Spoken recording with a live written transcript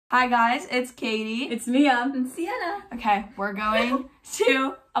Hi guys, it's Katie. It's Mia. And Sienna. Okay, we're going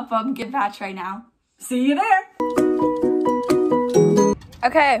to a pumpkin patch right now. See you there.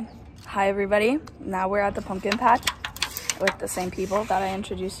 Okay, hi everybody. Now we're at the pumpkin patch with the same people that I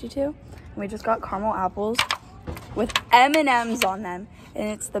introduced you to. And we just got caramel apples with M&Ms on them. And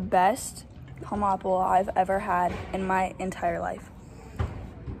it's the best caramel apple I've ever had in my entire life.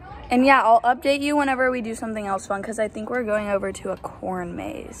 And yeah, I'll update you whenever we do something else fun because I think we're going over to a corn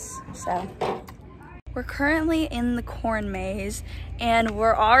maze. So we're currently in the corn maze and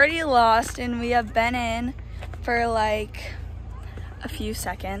we're already lost and we have been in for like a few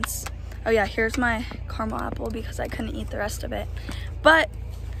seconds. Oh yeah, here's my caramel apple because I couldn't eat the rest of it. But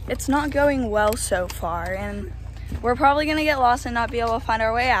it's not going well so far and we're probably gonna get lost and not be able to find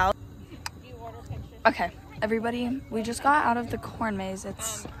our way out. Okay. Everybody, we just got out of the corn maze.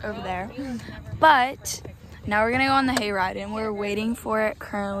 It's over there. But now we're gonna go on the hayride and we're waiting for it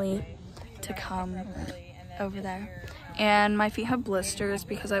currently to come over there. And my feet have blisters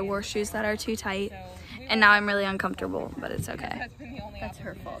because I wore shoes that are too tight. And now I'm really uncomfortable, but it's okay. That's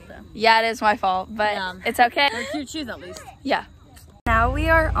her fault though. Yeah, it is my fault, but it's okay. They're cute shoes at least. Yeah. Now we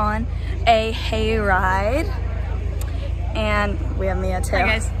are on a hayride. And we have Mia too.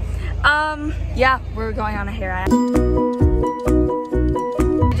 Hi guys. Yeah, we're going on a hayride.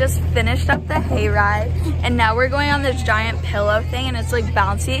 We just finished up the hayride and now we're going on this giant pillow thing and it's like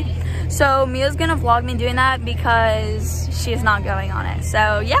bouncy. So Mia's gonna vlog me doing that because she's not going on it.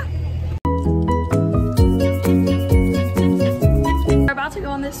 So yeah. We're about to go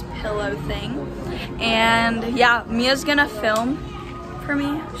on this pillow thing and yeah, Mia's gonna film for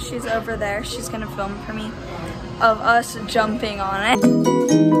me. She's over there. She's gonna film for me of us jumping on it.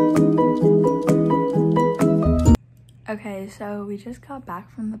 Okay, so we just got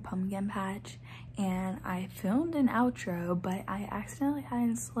back from the pumpkin patch and I filmed an outro, but I accidentally had it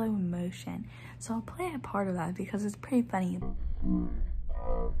in slow motion. So I'll play a part of that because it's pretty funny.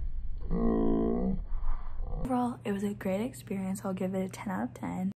 Overall, it was a great experience. I'll give it a 10 out of 10.